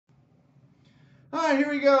All right, here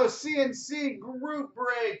we go. CNC group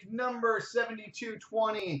break number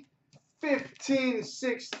 7220,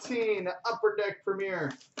 1516 Upper Deck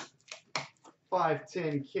Premier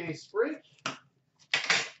 510 case break.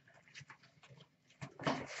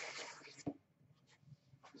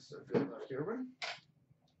 So good luck here, everyone.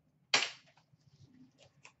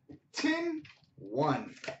 Tin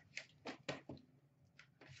 1.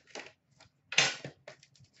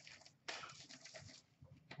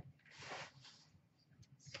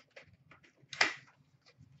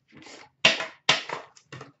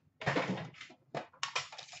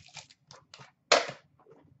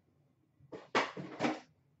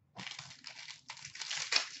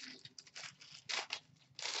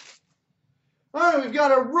 All right, we've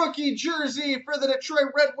got a rookie jersey for the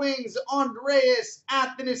Detroit Red Wings, Andreas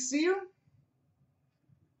Athanasiou.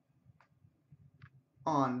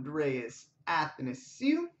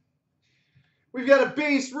 We've got a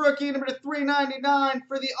base rookie, number 399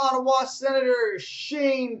 for the Ottawa Senators,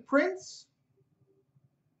 Shane Prince.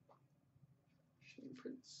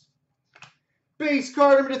 Base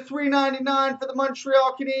card number 399 for the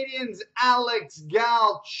Montreal Canadiens, Alex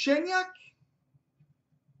Galchenyuk.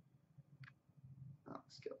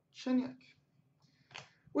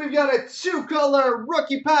 We've got a two-color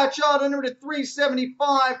rookie patch auto number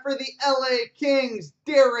 375 for the LA Kings,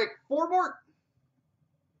 Derek Forbort.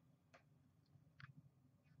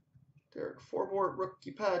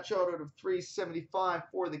 Rookie patch auto to 375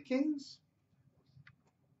 for the Kings.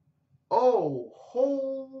 Oh,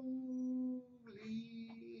 holy.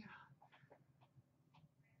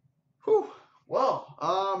 Whew. Well,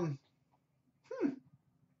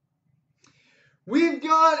 we've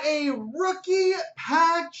got a rookie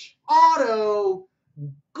patch auto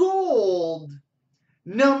gold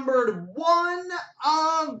numbered 1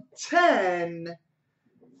 of 10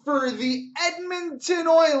 for the Edmonton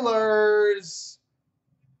Oilers,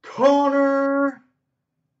 Connor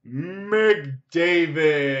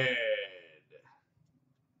McDavid.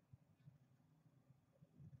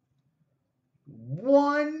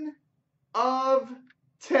 1 of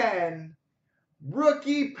 10.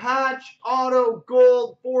 Rookie patch auto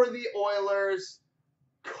gold for the Oilers,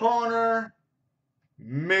 Connor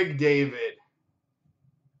McDavid.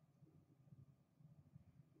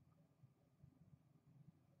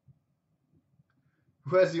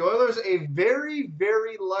 Who has the Oilers a very,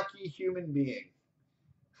 very lucky human being.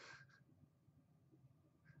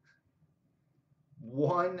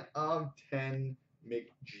 1 of 10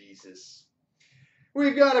 McJesus.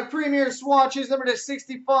 We've got a Premier Swatches number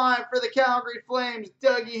 65 for the Calgary Flames,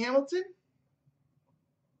 Dougie Hamilton.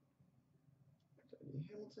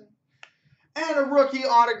 And a rookie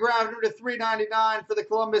autograph number 399 for the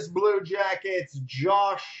Columbus Blue Jackets,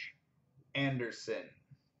 Josh Anderson.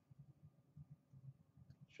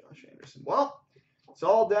 Well, it's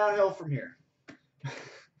all downhill from here.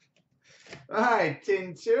 All right,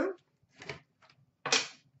 tin 2.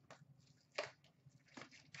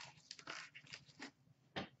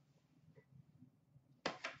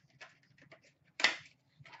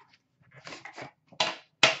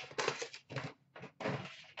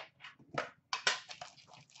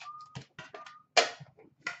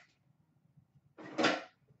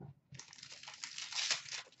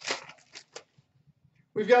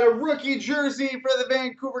 We've got a rookie jersey for the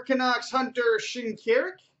Vancouver Canucks, Hunter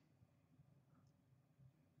Shinkaruk.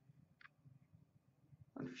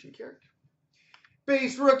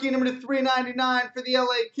 Base rookie number 399 for the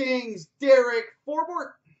LA Kings, Derek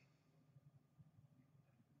Forbort.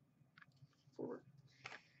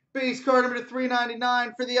 Base card number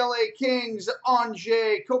 399 for the LA Kings,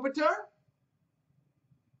 Anze Kopitar.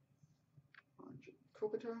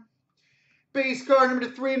 Base card number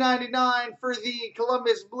 399 for the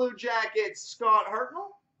Columbus Blue Jackets, Scott Hartnell.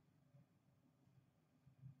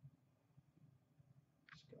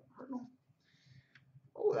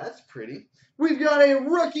 Oh, that's pretty. We've got a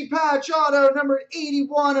rookie patch auto number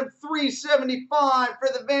 81 of 375 for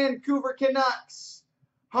the Vancouver Canucks,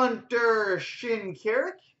 Hunter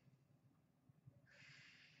Shinkaruk.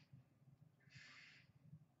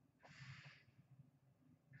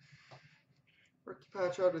 Rookie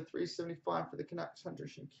patch auto 375 for the Canucks, Hunter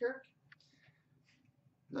Shinkaruk.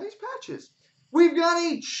 Nice patches. We've got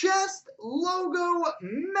a chest logo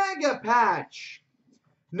mega patch,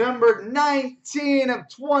 numbered 19 of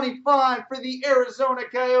 25 for the Arizona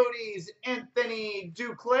Coyotes, Anthony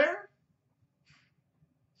Duclair.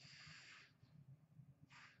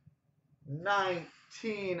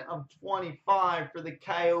 19 of 25 for the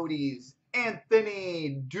Coyotes,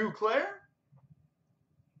 Anthony Duclair.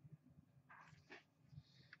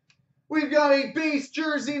 We've got a base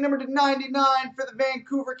jersey number to 99 for the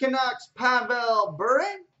Vancouver Canucks, Pavel Bure.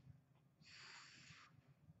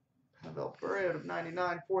 Pavel Bure out of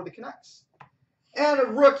 99 for the Canucks. And a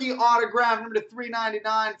rookie autograph number to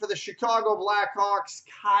 399 for the Chicago Blackhawks,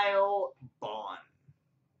 Kyle Bond.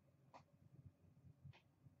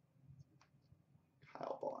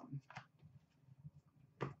 Kyle Bond.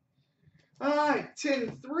 All right,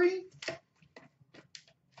 tin 3.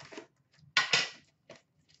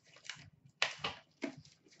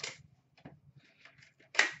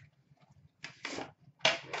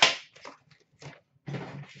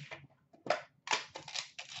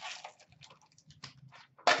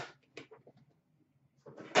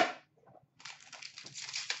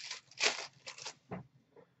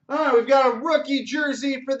 All right, we've got a rookie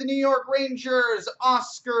jersey for the New York Rangers,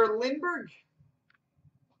 Oscar Lindberg.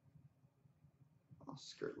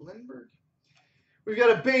 Oscar Lindberg. We've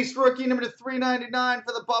got a base rookie number to 399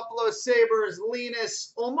 for the Buffalo Sabres,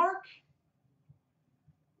 Linus Ullmark.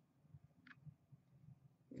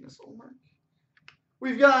 Linus Ullmark.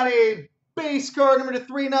 We've got a base card number to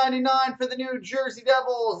 399 for the New Jersey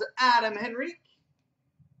Devils, Adam Henrique.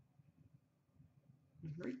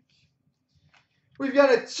 We've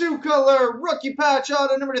got a 2-color rookie patch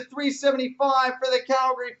auto number to 375 for the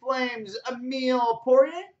Calgary Flames, Emile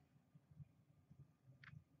Poirier.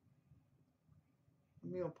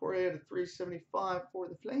 Emile Poirier to 375 for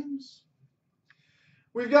the Flames.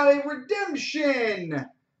 We've got a redemption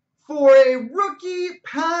for a rookie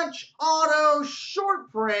patch auto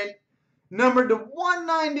short print number to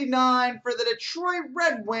 199 for the Detroit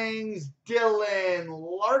Red Wings, Dylan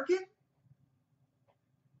Larkin.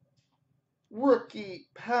 Rookie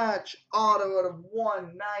patch auto out of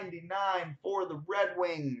 199 for the Red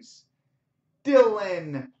Wings,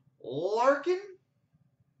 Dylan Larkin.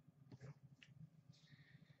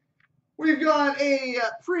 We've got a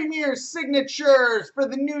Premier Signatures for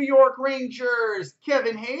the New York Rangers,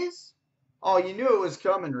 Kevin Hayes. Oh, you knew it was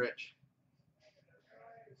coming, Rich.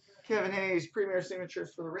 Kevin Hayes, Premier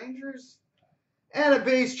Signatures for the Rangers. And a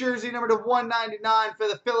base jersey number to 199 for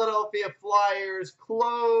the Philadelphia Flyers,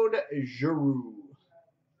 Claude Giroux.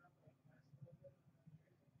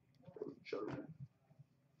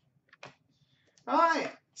 All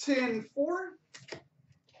right, tin 4.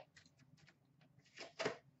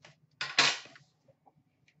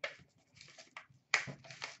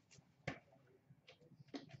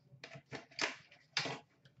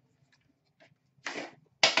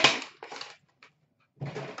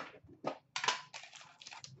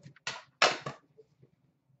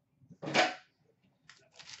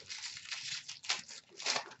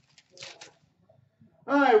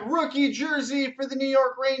 All right, rookie jersey for the New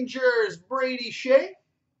York Rangers, Brady Shea.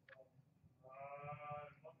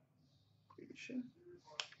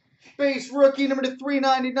 Base rookie number to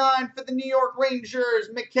 399 for the New York Rangers,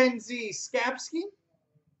 Mackenzie Skapski.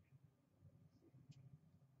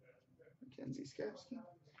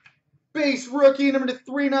 Base rookie number to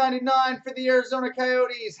 399 for the Arizona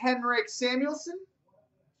Coyotes, Henrik Samuelsson.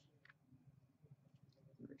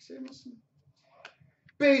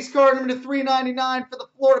 Base card number to 399 for the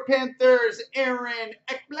Florida Panthers, Aaron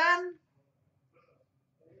Ekblad.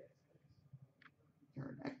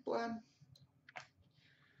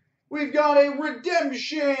 We've got a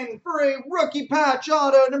redemption for a rookie patch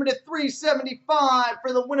auto number to 375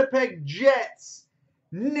 for the Winnipeg Jets,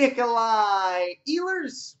 Nikolai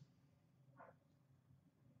Ehlers.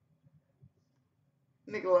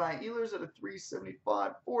 Nikolai Ehlers at a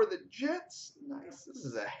 375 for the Jets. Nice. This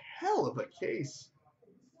is a hell of a case.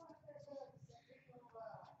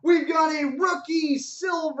 We've got a rookie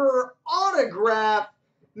silver autograph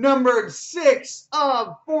numbered 6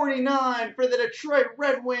 of 49 for the Detroit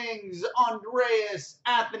Red Wings, Andreas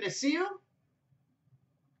Athanasiou.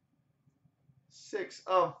 6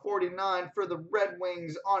 of 49 for the Red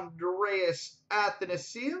Wings, Andreas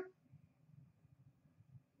Athanasiou.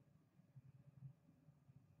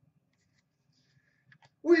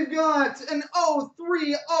 We've got an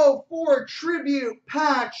 03-04 tribute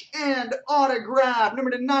patch and autograph,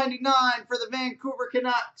 number to 99 for the Vancouver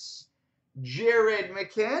Canucks, Jared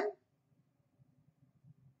McCann.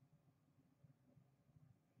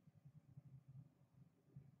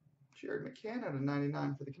 Jared McCann out of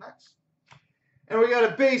 99 for the Canucks. And we got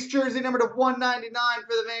a base jersey number to 199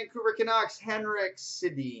 for the Vancouver Canucks, Henrik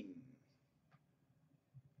Sedin.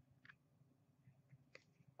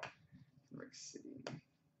 Henrik Sedin.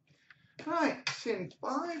 All right, tin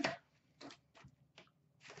 5.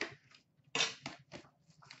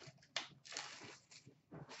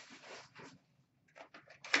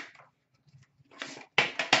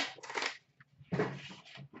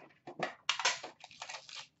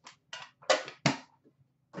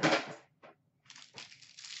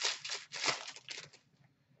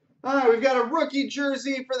 All right, we've got a rookie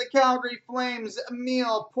jersey for the Calgary Flames,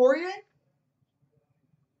 Emile Poirier.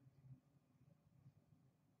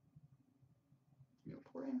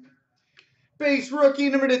 Base rookie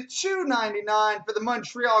number to 299 for the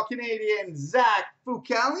Montreal Canadiens, Zach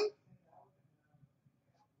Fucale.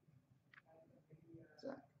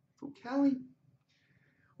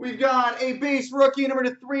 We've got a base rookie number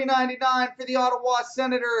to 399 for the Ottawa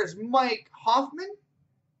Senators, Mike Hoffman.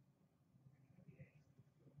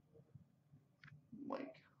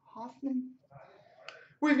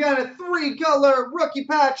 We've got a 3-color rookie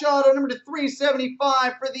patch auto number to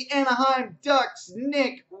 375 for the Anaheim Ducks,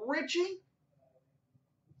 Nick Ritchie.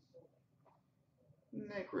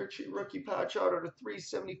 Rookie patch auto to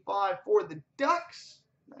 375 for the Ducks.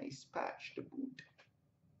 Nice patch to boot.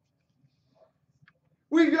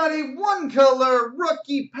 We've got a 1-color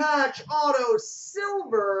rookie patch auto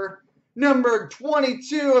silver number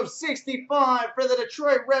 22 of 65 for the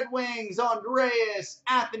Detroit Red Wings, Andreas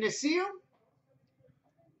Athanasiou.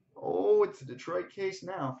 Oh, it's a Detroit case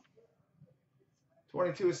now.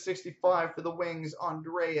 22 of 65 for the Wings,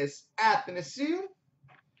 Andreas Athanasiou.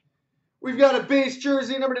 We've got a base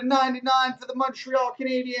jersey number to 99 for the Montreal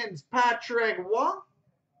Canadiens, Patrick Roy.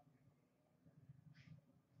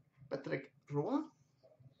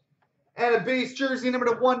 And a base jersey number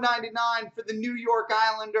to 199 for the New York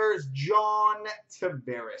Islanders, John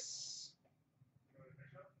Tavares.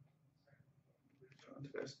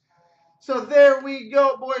 So there we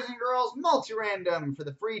go, boys and girls. Multi-random for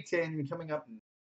the free tin coming up